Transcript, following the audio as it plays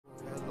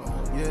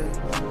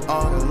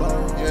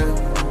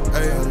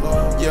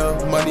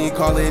money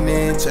calling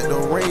in, check the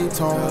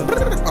ringtone.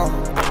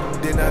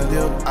 Then I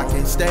dip, I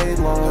can't stay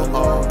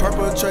long.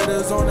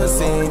 Perpetrators on the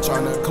scene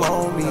tryna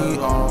clone me.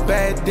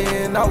 Back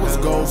then I was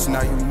ghost,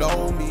 now you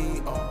know me.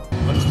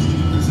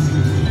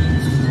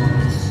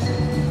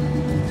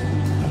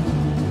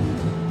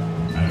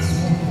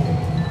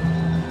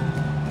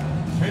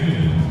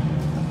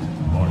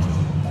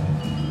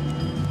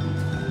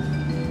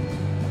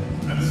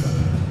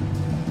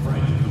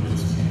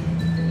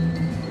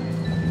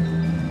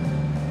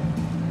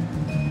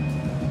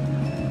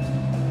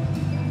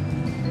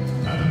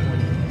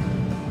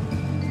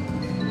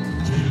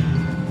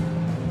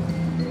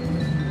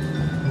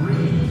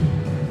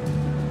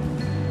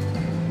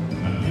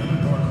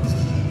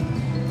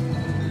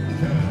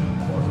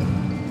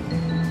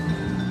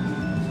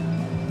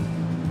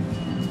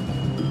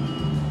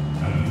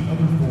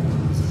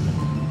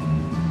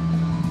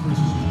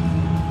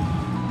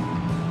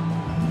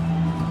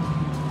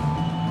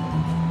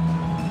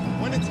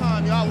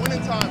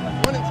 Winning time.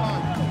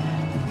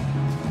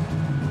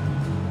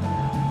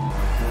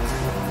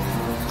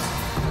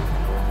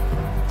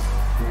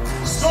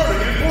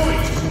 Starting at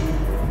point.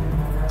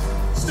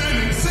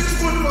 Standing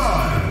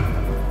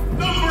 6'5",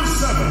 number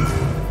 7.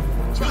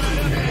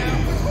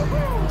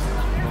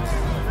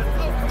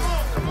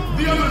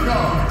 The other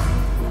guard.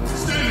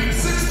 Standing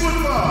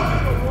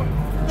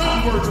 6'5",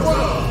 number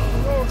 12.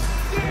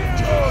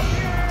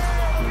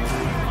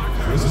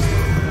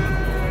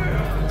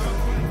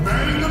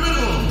 Man in the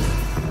middle.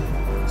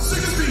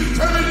 6 feet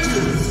 10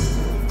 inches,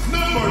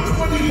 number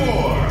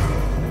 24,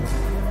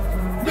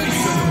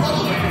 Mason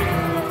Butley.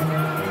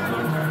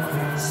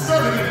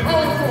 Starting at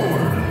power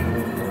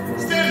forward,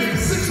 standing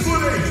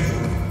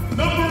 6'8",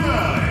 number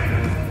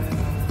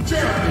 9,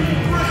 Jeremy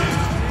Grant.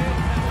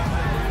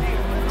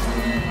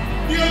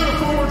 The other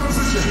forward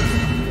position,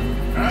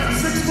 at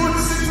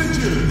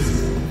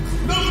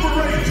 6'6" number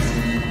 8,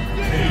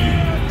 Cade.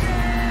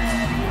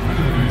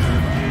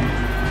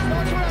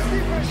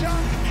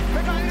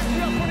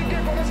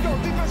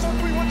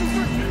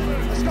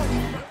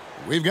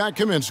 We've got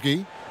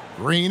Kaminsky.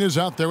 Green is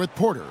out there with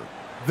Porter.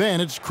 Then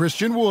it's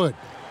Christian Wood.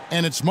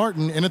 And it's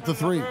Martin in at the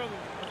 3.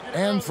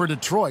 And for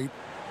Detroit,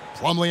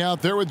 Plumlee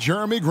out there with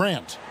Jeremy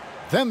Grant.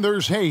 Then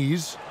there's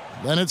Hayes.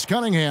 Then it's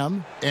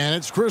Cunningham. And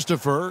it's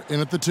Christopher in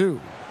at the 2.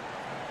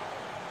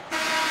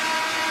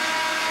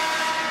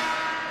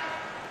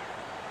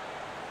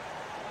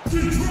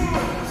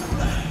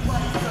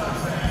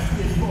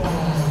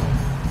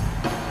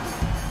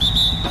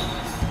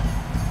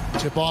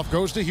 Tip-off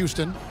goes to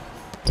Houston.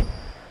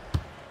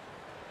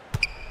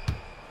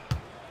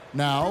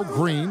 Now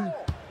Green.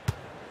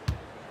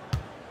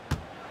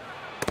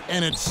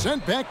 And it's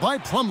sent back by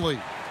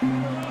Plumlee.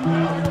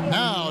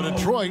 Now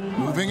Detroit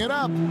moving it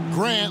up.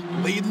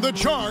 Grant leading the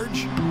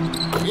charge.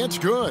 It's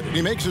good.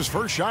 He makes his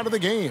first shot of the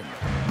game.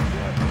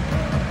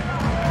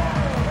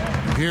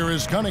 Here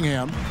is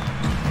Cunningham.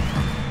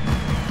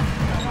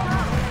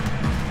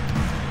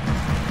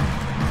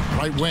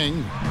 Right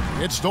wing.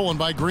 It's stolen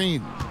by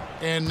Green.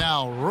 And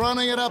now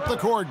running it up the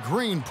court.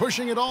 Green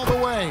pushing it all the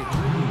way.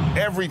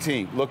 Every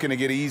team looking to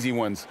get easy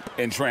ones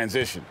in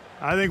transition.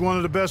 I think one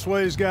of the best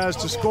ways, guys,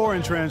 to score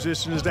in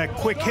transition is that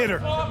quick hitter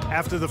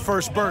after the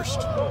first burst.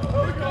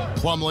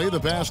 Plumlee, the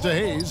pass to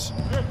Hayes.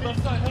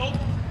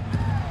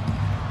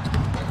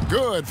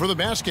 Good for the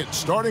basket.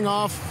 Starting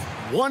off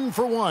 1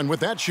 for 1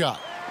 with that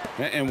shot.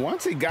 And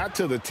once he got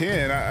to the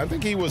 10, I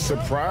think he was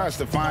surprised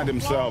to find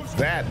himself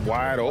that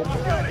wide open.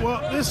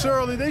 Well, this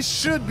early, they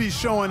should be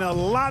showing a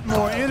lot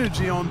more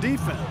energy on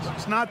defense.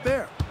 It's not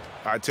there.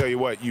 I tell you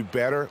what, you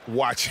better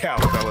watch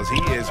out, fellas. He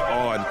is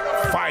on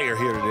fire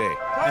here today.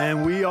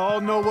 And we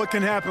all know what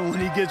can happen when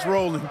he gets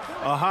rolling.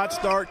 A hot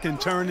start can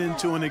turn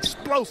into an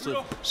explosive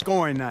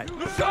scoring night.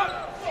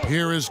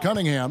 Here is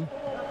Cunningham.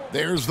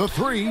 There's the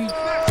 3.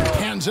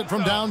 Hands it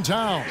from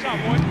downtown.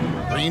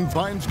 Green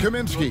finds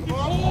Kaminsky.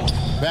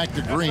 Back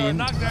to Green.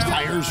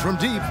 Fires from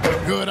deep.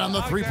 Good on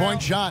the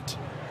three-point shot.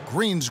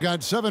 Green's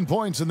got 7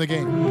 points in the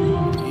game.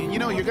 You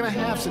know, you're going to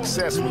have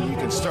success when you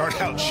can start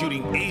out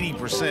shooting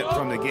 80%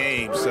 from the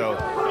game. So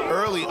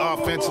early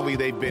offensively,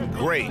 they've been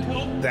great.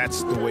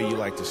 That's the way you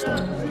like to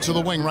start. To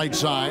the wing right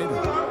side.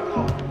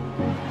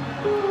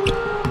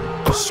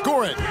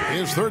 Score it.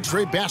 His third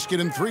straight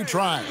basket in 3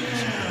 tries.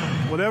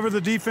 Whatever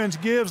the defense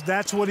gives,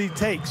 that's what he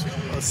takes.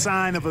 A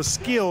sign of a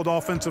skilled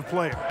offensive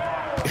player.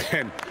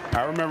 And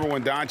I remember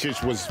when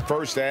Doncic was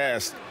first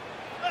asked,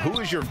 who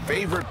is your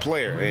favorite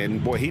player?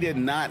 And boy, he did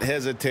not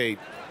hesitate.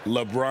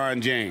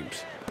 LeBron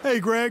James. Hey,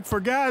 Greg, for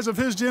guys of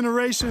his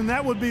generation,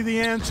 that would be the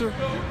answer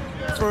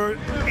for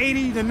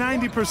 80 to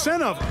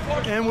 90% of them,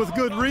 and with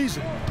good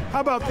reason.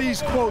 How about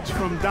these quotes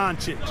from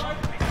Doncic?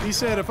 He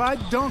said, if I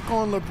dunk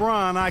on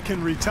LeBron, I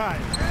can retire.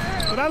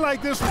 But I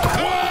like this one.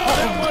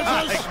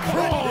 That was a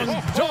strong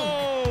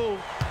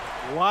dunk.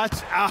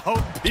 Watch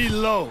out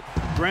below.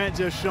 Grant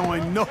just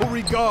showing no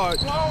regard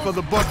for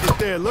the bucket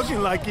there,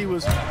 looking like he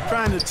was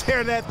trying to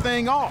tear that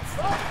thing off.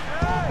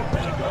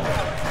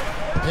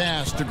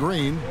 Pass to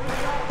Green.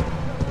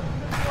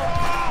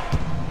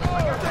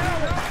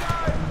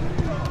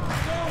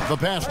 The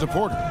pass to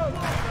Porter.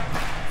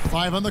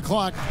 5 on the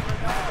clock.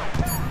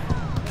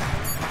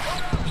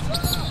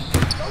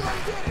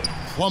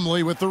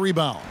 Plumlee with the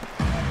rebound.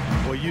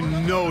 Well, you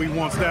know he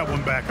wants that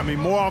one back. I mean,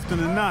 more often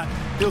than not,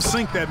 he'll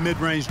sink that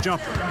mid-range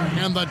jumper.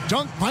 And the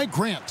dunk by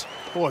Grant.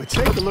 Boy,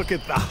 take a look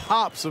at the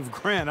hops of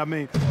Grant. I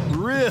mean,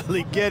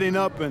 really getting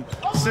up and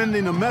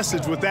sending a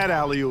message with that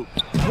alley-oop.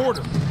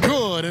 Porter,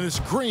 good, and it's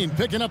Green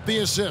picking up the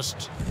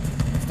assist.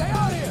 Stay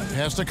out here.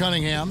 Pass to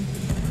Cunningham.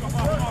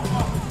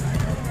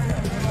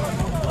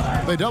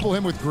 They double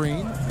him with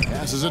Green.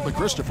 Passes it to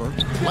Christopher.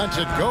 Lets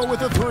it go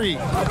with a 3.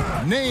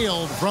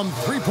 Nailed from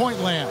three-point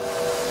land.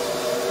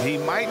 He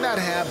might not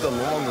have the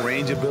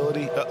long-range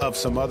ability of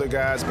some other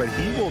guys, but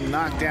he will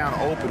knock down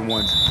open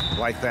ones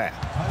like that.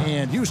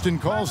 And Houston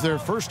calls their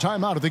first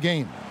time out of the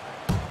game.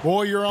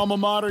 Boy, your alma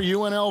mater,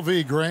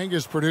 UNLV, Greg,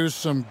 has produced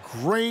some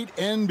great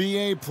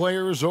NBA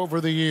players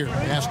over the years.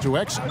 Has to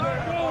exit.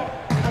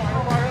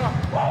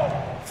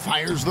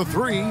 Fires the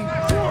 3.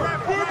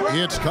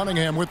 It's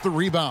Cunningham with the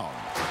rebound.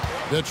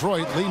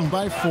 Detroit leading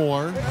by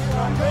 4.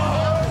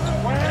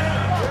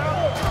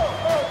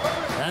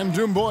 And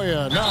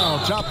Doumbouya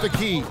now top the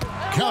key.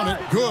 Count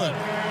it, good.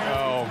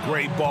 Oh,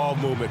 great ball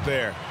movement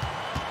there.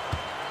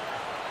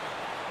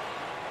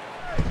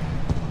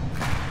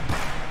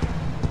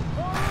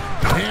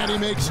 And he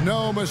makes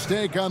no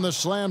mistake on the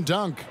slam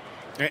dunk.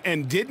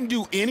 And didn't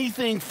do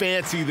anything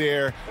fancy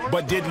there,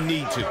 but didn't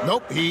need to.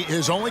 Nope,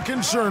 his only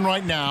concern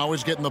right now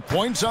is getting the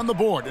points on the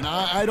board. And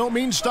I don't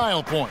mean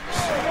style points.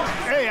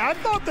 Hey, I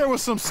thought there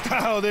was some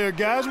style there,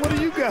 guys. What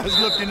are you guys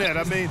looking at?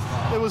 I mean,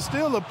 it was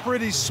still a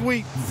pretty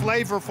sweet,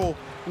 flavorful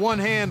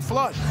one-hand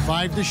flush.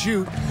 5 to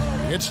shoot.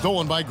 It's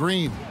stolen by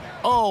Green.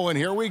 Oh, and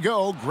here we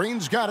go.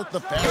 Green's got it,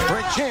 the fast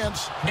break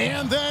chance.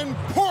 And then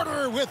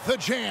Porter with the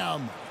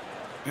jam.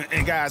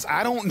 And guys,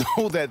 I don't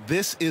know that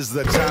this is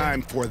the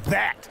time for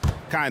that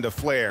kind of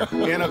flair.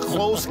 In a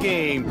close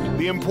game,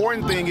 the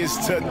important thing is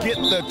to get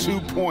the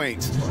 2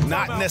 points,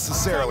 not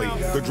necessarily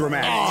the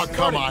dramatics. Oh,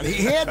 come on.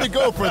 He had to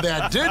go for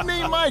that, didn't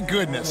he? My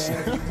goodness.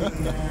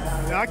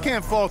 I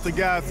can't fault the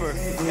guy for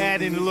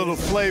adding a little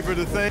flavor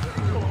to things.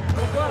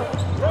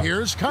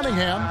 Here's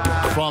Cunningham.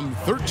 From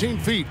 13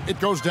 feet, it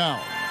goes down.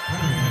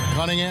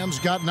 Cunningham's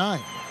got 9.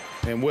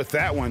 And with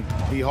that one,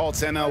 he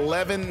halts an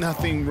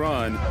 11-0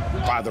 run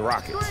by the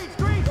Rockets.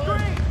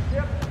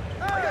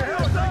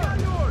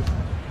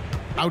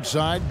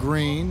 Outside,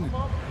 Green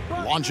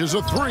launches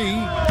a 3.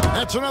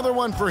 That's another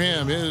one for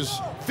him. His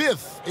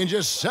 5th in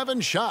just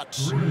 7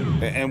 shots.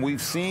 And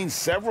we've seen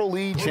several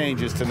lead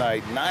changes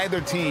tonight.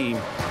 Neither team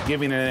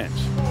giving an inch.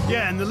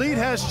 Yeah, and the lead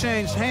has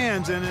changed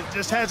hands, and it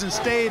just hasn't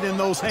stayed in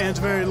those hands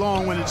very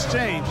long when it's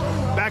changed.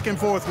 Back and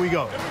forth we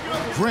go.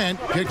 Grant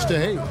kicks to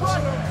Hayes.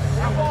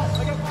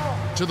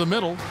 To the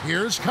middle,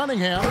 here's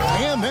Cunningham,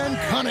 and then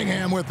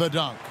Cunningham with the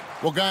dunk.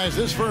 Well, guys,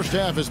 this first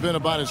half has been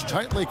about as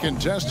tightly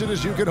contested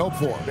as you could hope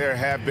for. There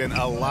have been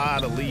a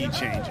lot of lead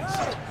changes.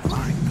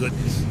 My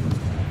goodness.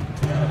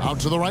 Out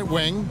to the right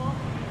wing.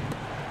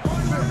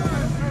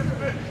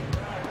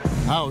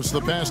 House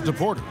the pass to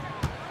Porter.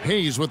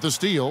 Hayes with the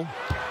steal.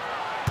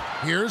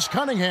 Here's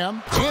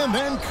Cunningham, and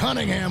then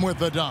Cunningham with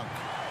the dunk.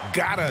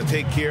 Gotta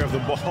take care of the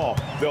ball.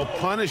 They'll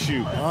punish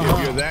you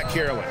if you're that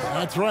careless.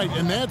 That's right,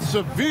 and that's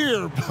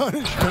severe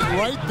punishment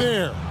right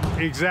there.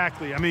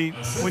 Exactly. I mean,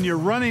 when you're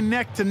running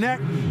neck to neck,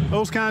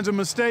 those kinds of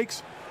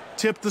mistakes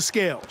tip the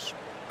scales.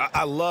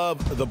 I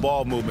love the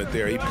ball movement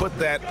there. He put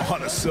that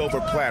on a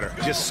silver platter.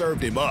 Just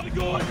served him up.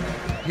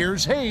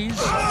 Here's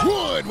Hayes.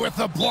 Wood with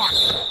the block.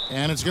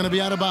 And it's going to be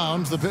out of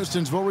bounds. The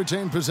Pistons will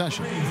retain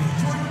possession.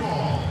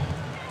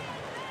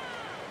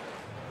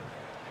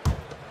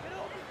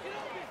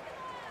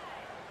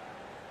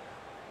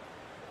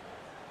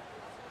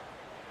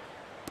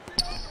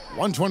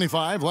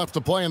 1:25 left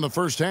to play in the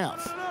first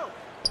half.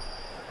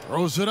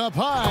 Throws it up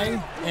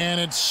high, and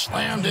it's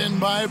slammed in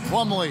by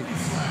Plumlee.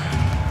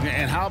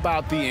 And how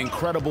about the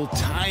incredible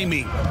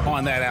timing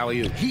on that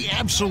alley-oop? He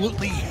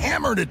absolutely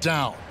hammered it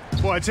down.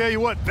 Boy, I tell you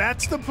what,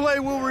 that's the play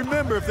we'll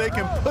remember if they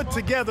can put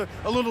together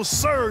a little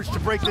surge to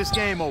break this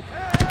game open.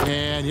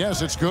 And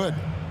yes, it's good.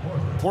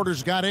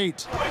 Porter's got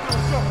 8.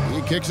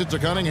 He kicks it to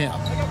Cunningham.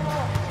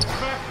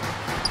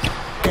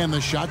 And the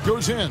shot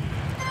goes in.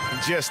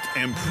 Just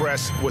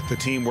impressed with the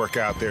teamwork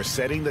out there,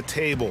 setting the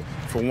table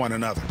for one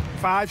another.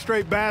 5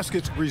 straight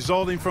baskets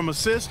resulting from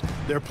assists.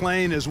 They're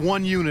playing as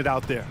one unit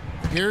out there.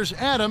 Here's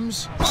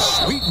Adams.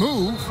 Sweet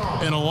move.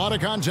 And a lot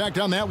of contact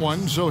on that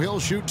one, so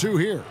he'll shoot 2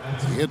 here.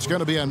 It's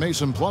going to be on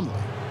Mason Plumlee.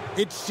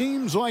 It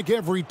seems like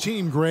every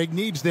team, Greg,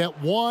 needs that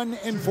one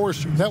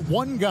enforcer, that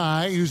one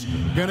guy who's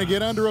going to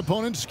get under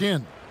opponent's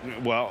skin.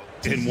 Well,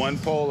 in one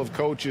poll of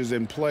coaches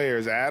and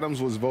players,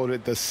 Adams was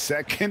voted the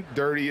 2nd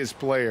dirtiest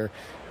player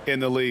in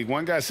the league.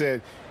 One guy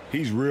said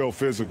he's real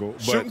physical,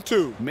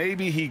 but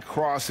maybe he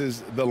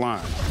crosses the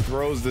line,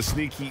 throws the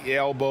sneaky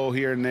elbow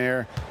here and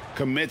there,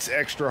 commits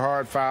extra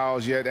hard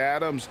fouls, yet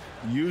Adams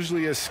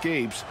usually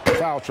escapes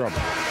foul trouble.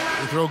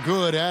 They throw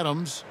good,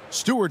 Adams.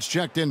 Stewart's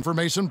checked in for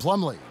Mason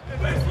Plumlee.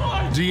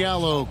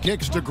 Diallo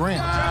kicks to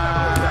Grant.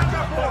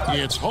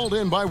 It's hauled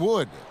in by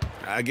Wood.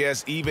 I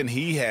guess even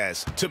he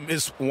has to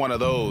miss one of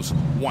those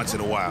once in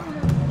a while.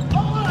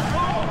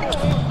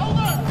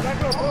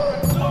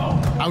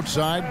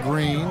 Outside,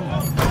 Green,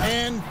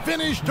 and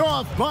finished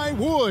off by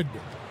Wood.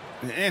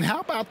 And how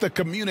about the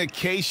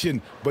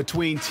communication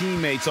between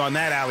teammates on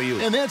that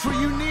alley-oop? And that's what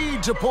you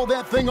need to pull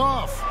that thing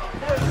off.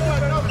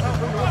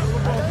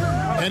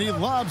 And he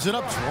lobs it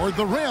up toward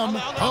the rim.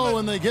 Oh,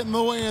 and they get in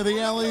the way of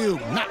the alley-oop.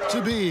 Not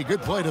to be.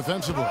 Good play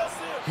defensively.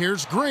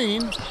 Here's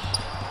Green.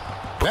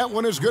 That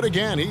one is good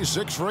again. He's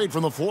 6 for 8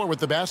 from the floor with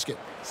the basket.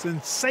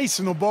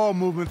 Sensational ball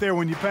movement there.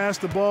 When you pass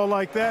the ball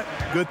like that,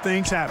 good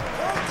things happen.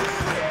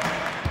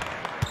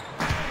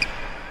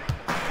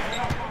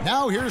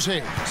 Now here's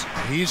Hayes.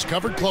 He's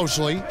covered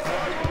closely.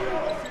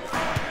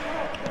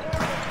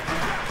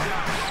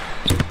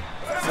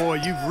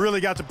 Boy, you've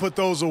really got to put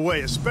those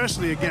away,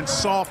 especially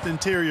against soft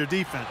interior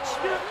defense.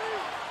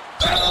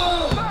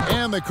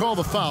 And they call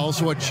the foul,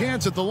 so a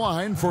chance at the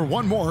line for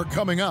one more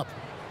coming up.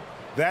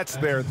 That's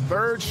their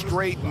 3rd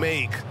straight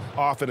make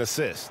off an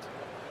assist.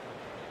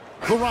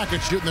 The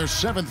Rockets shooting their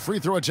 7th free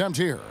throw attempt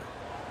here.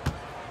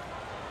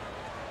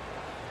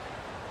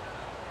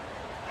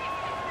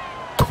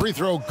 Free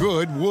throw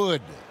good,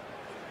 Wood.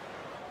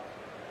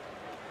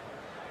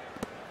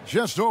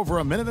 Just over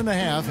a minute and a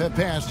half have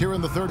passed here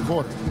in the 3rd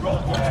quarter.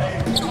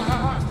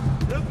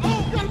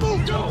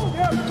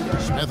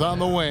 Smith on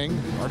the wing,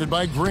 guarded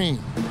by Green.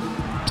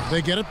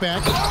 They get it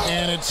back,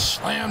 and it's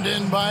slammed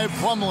in by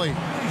Plumlee.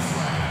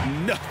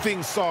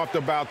 Nothing soft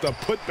about the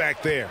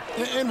putback there.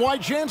 And why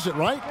chance it,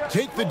 right?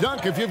 Take the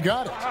dunk if you've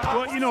got it.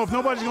 Well, you know, if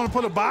nobody's going to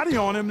put a body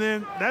on him,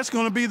 then that's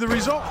going to be the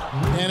result.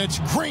 And it's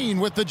Green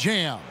with the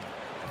jam.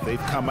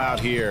 They've come out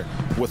here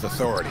with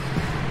authority.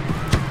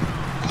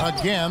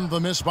 Again, the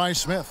miss by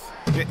Smith.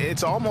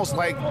 It's almost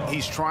like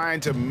he's trying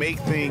to make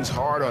things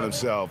hard on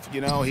himself.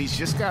 You know, he's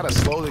just got to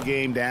slow the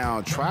game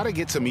down, try to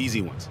get some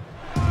easy ones.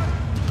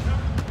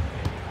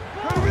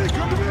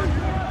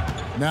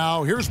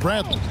 Now, here's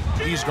Bradley.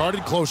 He's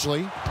guarded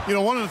closely. You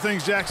know, one of the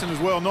things Jackson is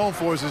well known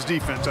for is his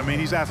defense. I mean,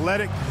 he's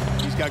athletic,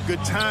 he's got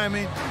good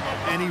timing,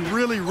 and he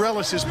really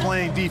relishes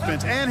playing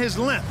defense. And his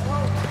length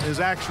is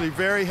actually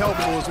very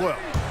helpful as well.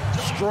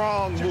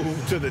 Strong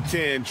move to the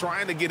 10,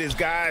 trying to get his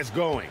guys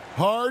going.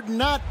 Hard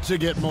not to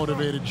get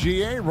motivated,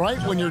 GA,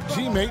 right when your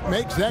teammate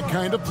makes that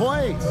kind of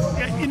play.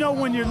 Yeah, you know,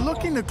 when you're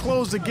looking to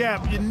close the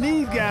gap, you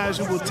need guys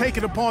who will take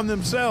it upon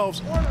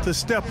themselves to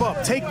step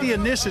up, take the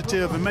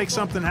initiative, and make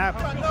something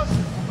happen.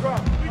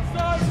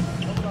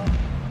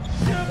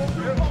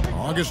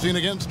 Augustine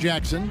against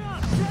Jackson.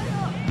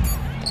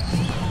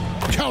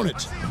 Count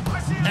it.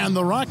 And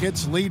the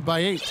Rockets lead by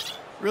 8.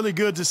 Really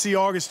good to see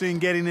Augustine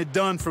getting it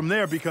done from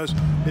there because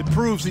it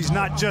proves he's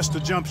not just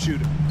a jump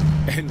shooter.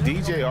 And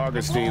DJ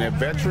Augustine, a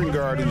veteran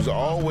guard who's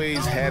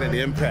always had an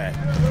impact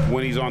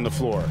when he's on the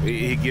floor.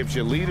 He gives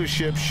you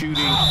leadership,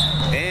 shooting,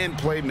 and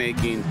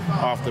playmaking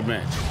off the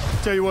bench.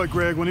 Tell you what,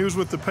 Greg, when he was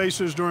with the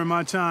Pacers during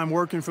my time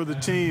working for the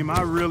team,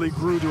 I really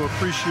grew to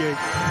appreciate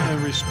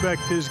and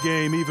respect his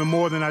game even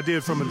more than I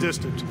did from a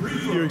distance.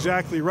 You're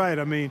exactly right.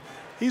 I mean,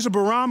 he's a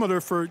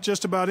barometer for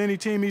just about any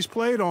team he's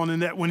played on,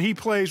 and that when he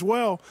plays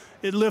well,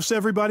 it lifts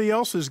everybody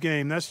else's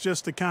game. That's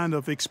just the kind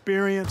of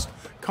experienced,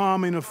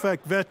 calming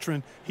effect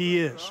veteran he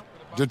is.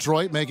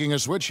 Detroit making a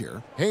switch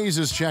here. Hayes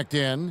is checked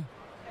in.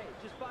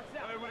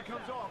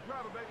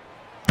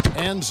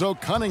 And so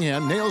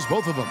Cunningham nails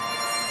both of them.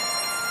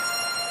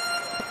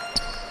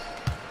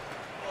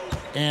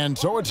 And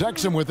so it's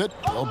Exum with it.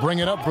 They'll bring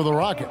it up for the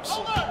Rockets.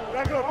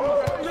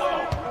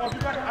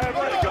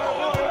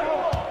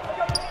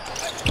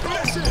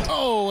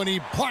 Oh, and he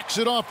plucks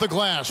it off the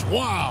glass.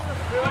 Wow.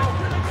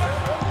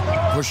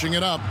 Pushing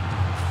it up.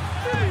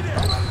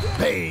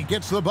 Bay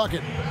gets the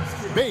bucket.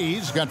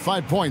 Bay's got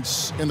 5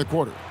 points in the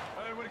quarter.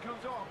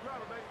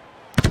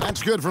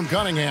 That's good from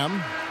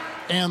Cunningham.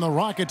 And the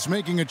Rockets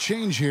making a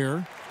change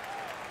here.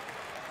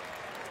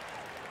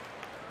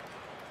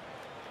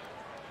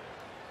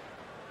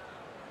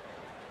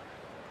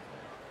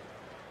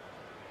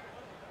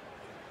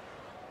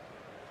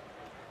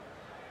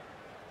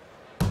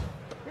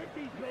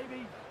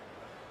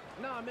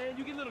 Nah, man,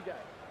 you get little guy.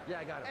 Yeah,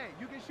 I got him. Hey,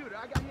 you can shoot it.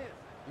 I got his.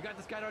 You got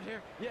this guy right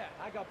here? Yeah,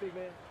 I got big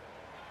man.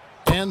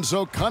 And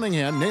so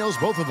Cunningham nails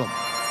both of them.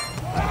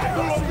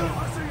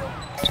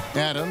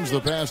 Adams, the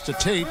pass to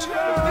Tate,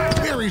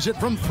 buries it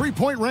from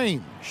three-point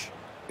range.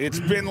 It's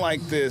been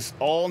like this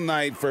all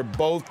night for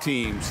both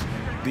teams.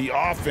 The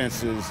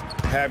offenses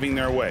having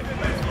their way.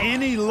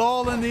 Any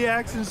lull in the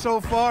action so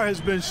far has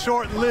been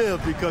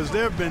short-lived because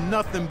there have been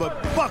nothing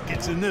but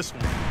buckets in this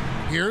one.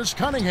 Here's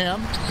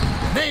Cunningham.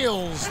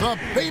 Nails the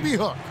baby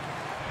hook.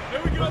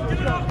 There we go.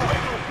 Get it up.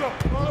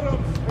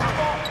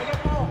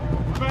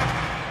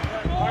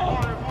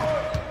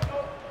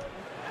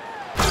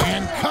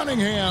 And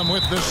Cunningham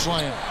with the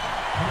slam.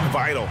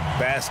 Vital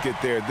basket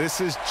there. This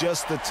is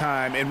just the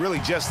time and really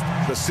just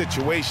the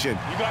situation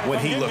when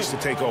he looks to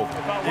take over.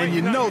 And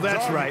you know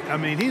that's right. I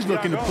mean, he's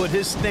looking to put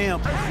his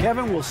stamp.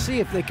 Kevin, we'll see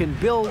if they can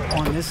build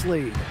on this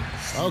lead.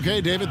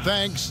 Okay, David,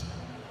 thanks.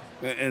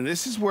 And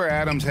this is where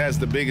Adams has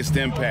the biggest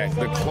impact.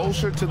 The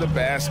closer to the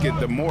basket,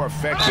 the more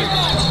effective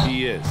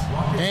he is.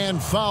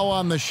 And foul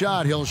on the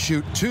shot. He'll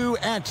shoot 2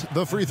 at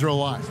the free throw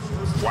line.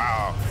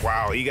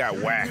 Wow, he got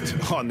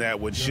whacked on that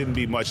one. Shouldn't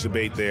be much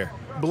debate there.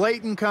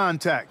 Blatant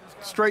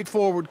contact.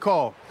 Straightforward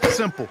call.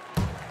 Simple.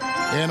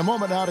 In a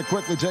moment now to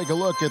quickly take a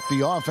look at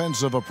the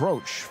offensive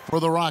approach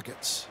for the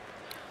Rockets.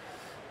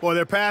 Boy,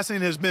 their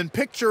passing has been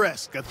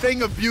picturesque, a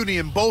thing of beauty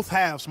in both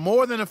halves.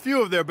 More than a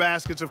few of their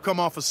baskets have come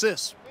off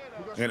assists.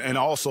 And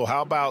also,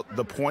 how about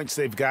the points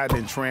they've gotten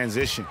in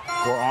transition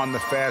or on the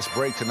fast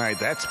break tonight?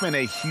 That's been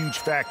a huge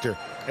factor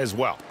as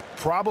well.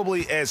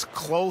 Probably as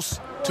close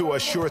to a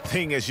sure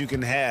thing as you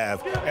can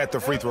have at the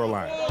free throw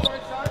line.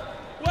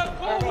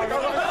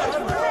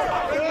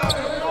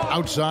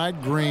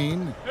 Outside,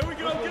 Green.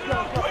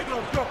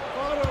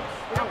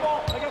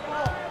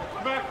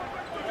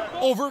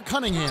 Over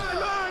Cunningham.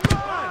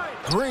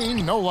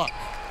 Green, no luck.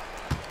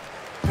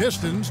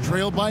 Pistons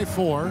trailed by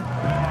 4.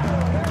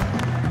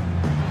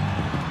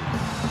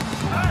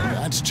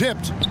 That's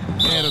tipped.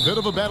 And a bit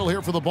of a battle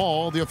here for the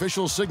ball. The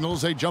official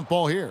signals a jump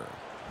ball here.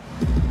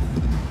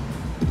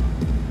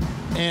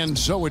 And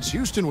so it's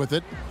Houston with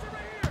it.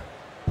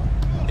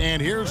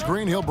 And here's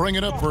Green. He'll bring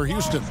it up for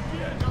Houston.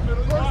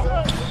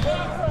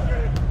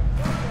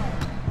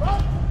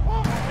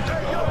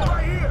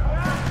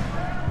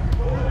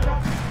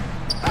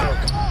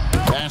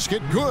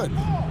 Basket good.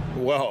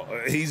 Well,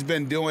 he's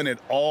been doing it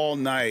all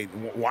night.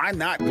 Why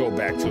not go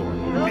back to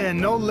him? And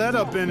no let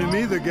up in him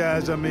either,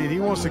 guys. I mean, he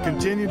wants to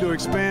continue to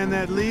expand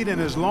that lead, and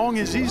as long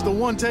as he's the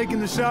one taking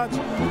the shots,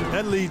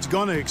 that lead's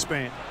going to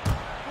expand.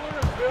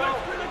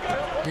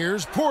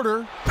 Here's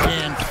Porter,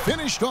 and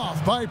finished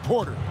off by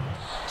Porter.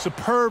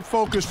 Superb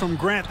focus from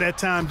Grant that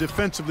time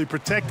defensively,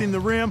 protecting the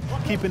rim,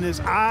 keeping his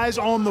eyes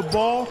on the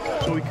ball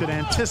so he could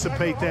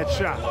anticipate that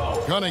shot.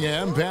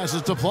 Cunningham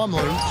passes to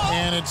Plumlee,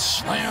 and it's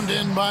slammed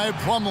in by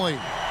Plumlee.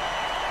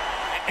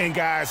 And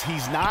guys,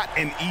 he's not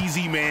an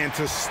easy man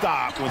to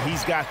stop when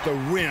he's got the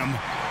rim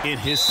in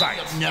his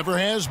sights. Never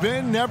has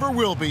been, never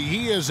will be.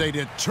 He is a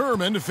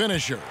determined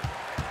finisher.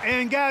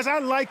 And guys, I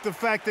like the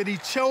fact that he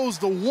chose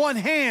the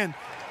one-hand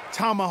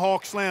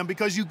tomahawk slam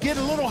because you get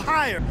a little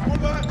higher.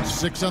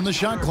 6 on the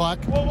shot clock.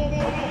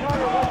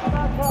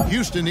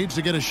 Houston needs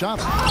to get a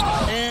shot.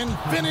 And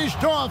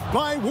finished off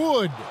by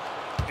Wood.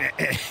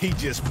 He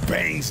just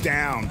bangs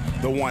down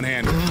the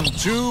one-hander.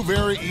 2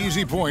 very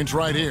easy points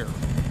right here.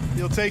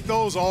 He'll take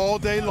those all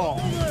day long.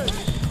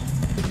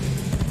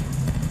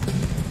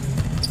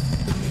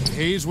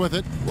 Hayes with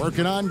it,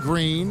 working on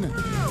Green.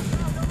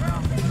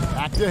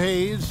 Back to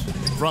Hayes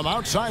from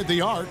outside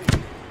the arc.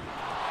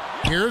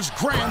 Here's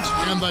Grant,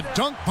 and the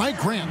dunk by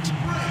Grant.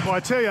 Well, I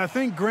tell you, I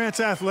think Grant's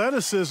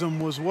athleticism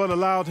was what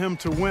allowed him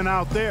to win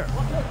out there.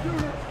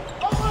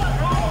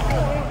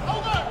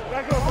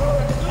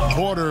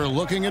 Porter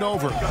looking it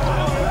over.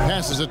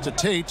 Passes it to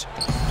Tate.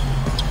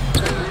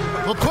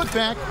 The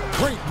putback.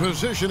 Great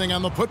positioning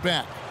on the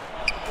putback.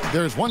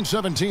 There's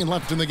 1:17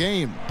 left in the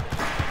game.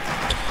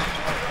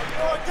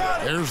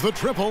 There's the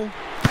triple.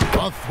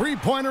 A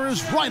three-pointer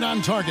is right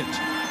on target.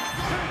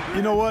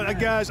 You know what,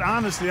 guys,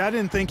 honestly, I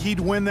didn't think he'd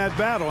win that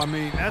battle. I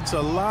mean, that's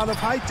a lot of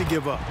height to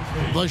give up.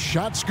 The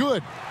shot's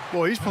good.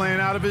 Boy, he's playing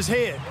out of his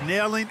head,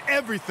 nailing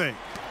everything.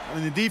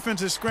 And the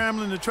defense is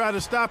scrambling to try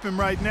to stop him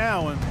right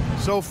now, and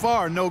so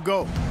far, no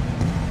go.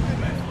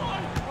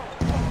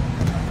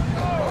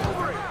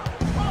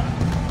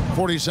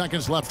 40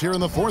 seconds left here in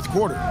the fourth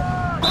quarter.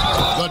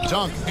 The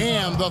dunk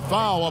and the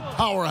foul, a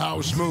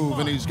powerhouse move,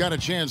 and he's got a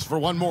chance for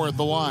one more at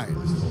the line.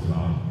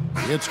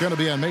 It's going to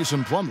be on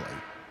Mason Plumlee.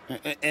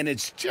 And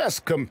it's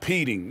just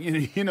competing,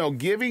 you know,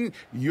 giving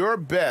your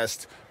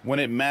best when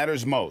it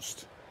matters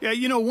most. Yeah,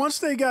 you know, once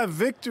they got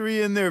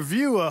victory in their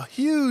view, a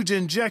huge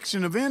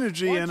injection of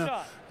energy and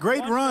a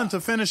great run to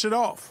finish it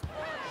off.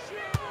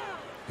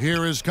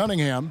 Here is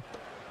Cunningham.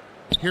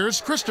 Here's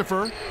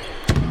Christopher.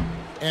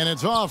 And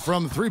it's off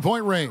from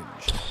three-point range.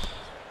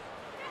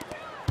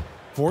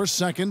 4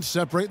 seconds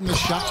separating the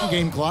shot and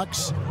game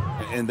clocks.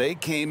 And they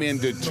came in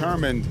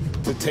determined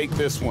to take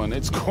this one.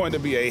 It's going to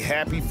be a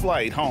happy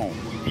flight home.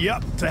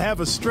 Yep, to have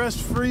a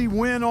stress-free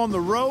win on the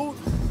road,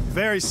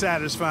 very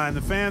satisfying.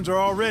 The fans are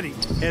already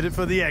headed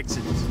for the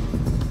exits.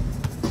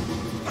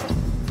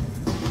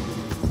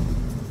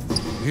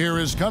 Here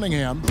is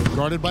Cunningham,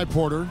 guarded by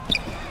Porter.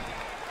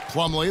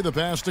 Plumlee, the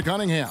pass to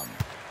Cunningham.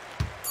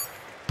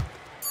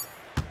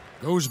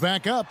 Goes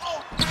back up.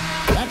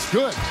 That's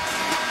good.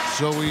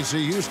 So we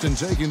see Houston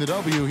taking the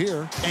W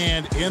here.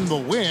 And in the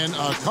win,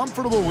 a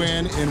comfortable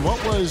win in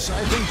what was,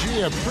 I think,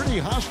 gee, a pretty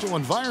hostile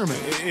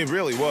environment. It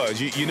really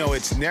was. You know,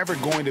 it's never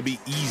going to be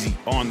easy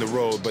on the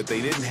road, but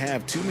they didn't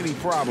have too many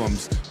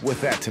problems with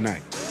that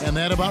tonight. And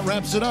that about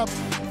wraps it up.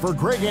 For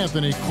Greg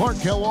Anthony, Clark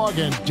Kellogg,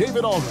 and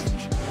David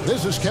Aldridge,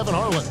 this is Kevin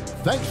Harlan.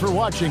 Thanks for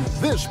watching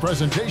this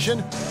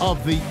presentation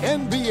of the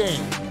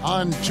NBA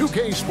on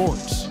 2K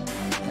Sports.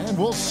 And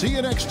we'll see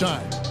you next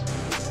time.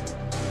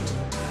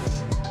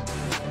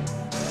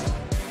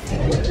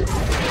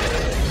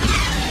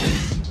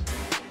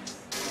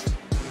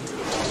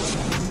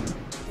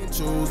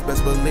 Choose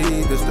goals, best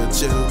believe it's the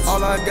chips.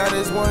 All I got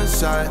is one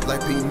shot,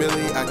 like P.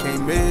 Millie, I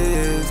can't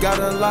miss. Got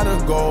a lot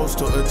of goals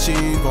to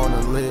achieve on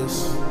the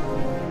list.